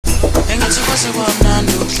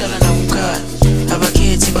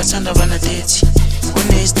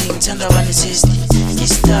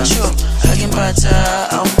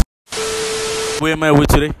Where am I with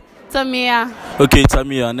today? Tamia. Okay,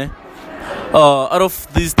 Tamia, ne? Out of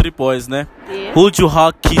these three boys, ne? Yeah. Who would you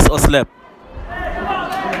hug, kiss, or slap?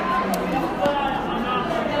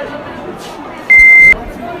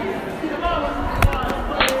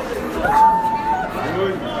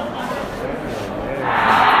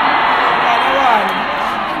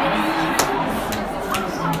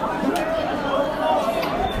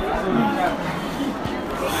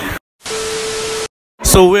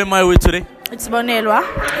 So where am I with today? It's Bonelwa.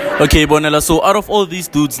 Okay, Bonella. So out of all these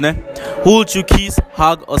dudes, ne, who would you kiss,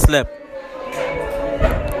 hug, or slap?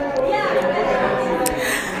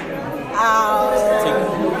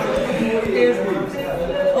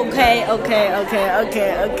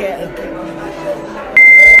 Okay.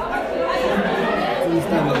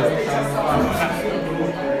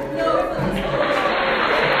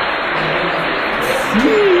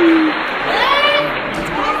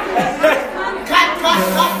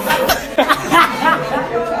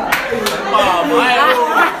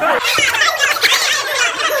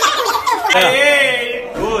 Hey,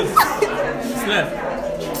 good. Slap.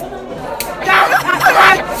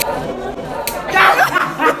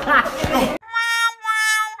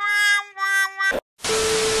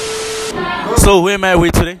 So where am I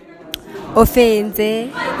with today? Offense.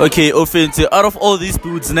 Okay, offense. Out of all these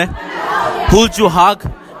dudes, ne, who would you hug,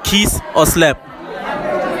 kiss, or slap?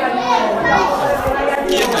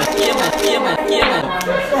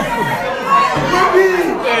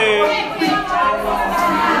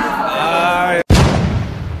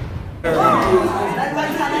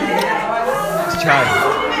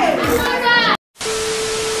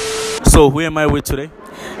 So who am I with today?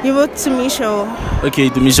 You vote to Misho. Okay,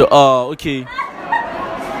 to Misho. Okay.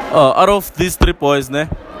 Out of these three boys, ne,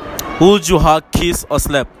 who would you hug, kiss, or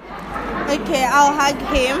slap? Okay, I'll hug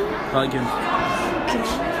him. Hug him. Okay.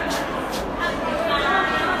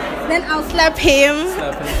 Then I'll slap him.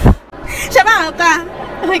 Slap him. Shabaka.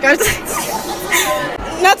 Oh my God.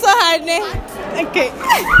 Not so hard, ne? Okay.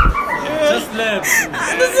 Just slap.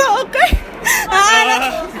 This is okay.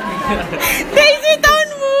 Daisy,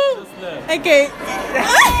 don't move. Okay.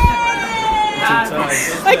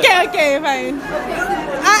 Okay, fine.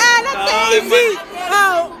 Not Daisy.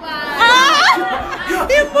 How?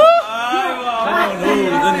 You move.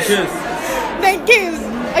 Then kiss. Then kiss.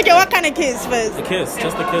 Okay, what kind of kiss first? A kiss,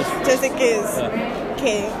 just a kiss. Just a kiss. Yeah.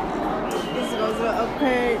 Okay. This was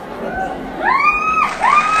awkward.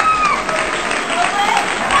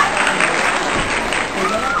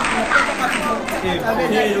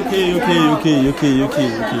 Okay.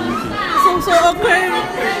 So awkward.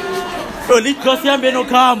 Bro, because you no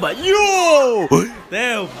kamba. Yo!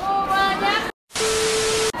 Damn.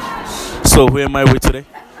 So who am I with today?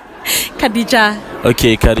 Khadija.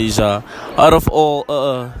 Okay, Khadija. Out of all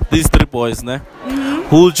these three boys, ne,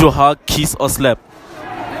 who would you hug, kiss, or slap?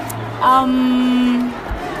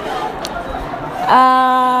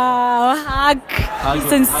 Hug,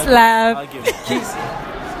 kiss and slap. Kiss.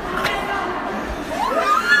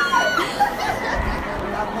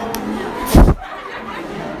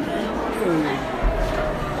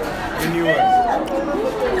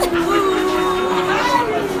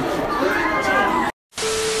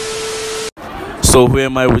 So who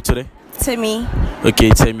am I with today? Timmy. Okay,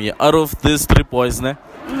 Timmy. Out of these three boys, ne,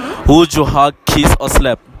 who would you hug, kiss, or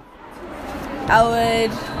slap? I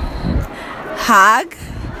would hug,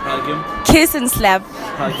 him, kiss and slap.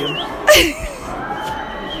 Hug him.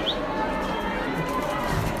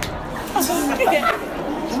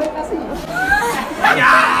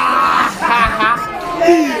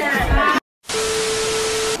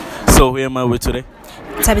 So who am I with today?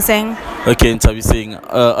 Tabi Singh. Okay, Tabi Singh.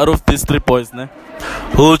 Out of these three boys, ne,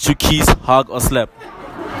 who would you kiss, hug, or slap?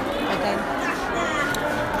 Okay.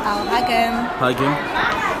 I'll hug him. Hug him.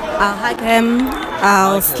 I'll hug him.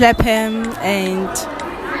 I'll slap him and.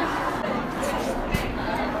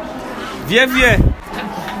 Viens.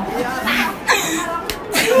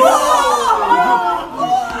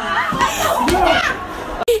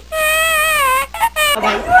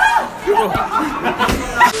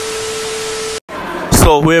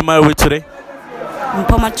 So who am I with today?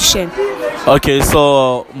 Mpoma Tushen. Okay,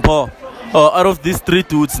 so Mpo, out of these three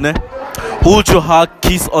dudes, ne, who would you hug,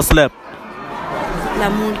 kiss, or slap?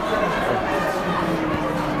 Lamul.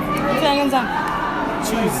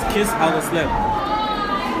 Choose kiss, hug, or slap.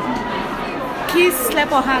 Kiss,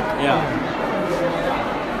 slap, or hug? Yeah.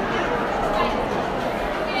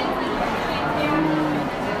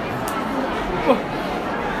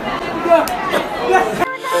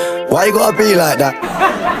 Why you gotta be like that?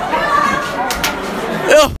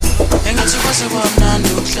 Yo.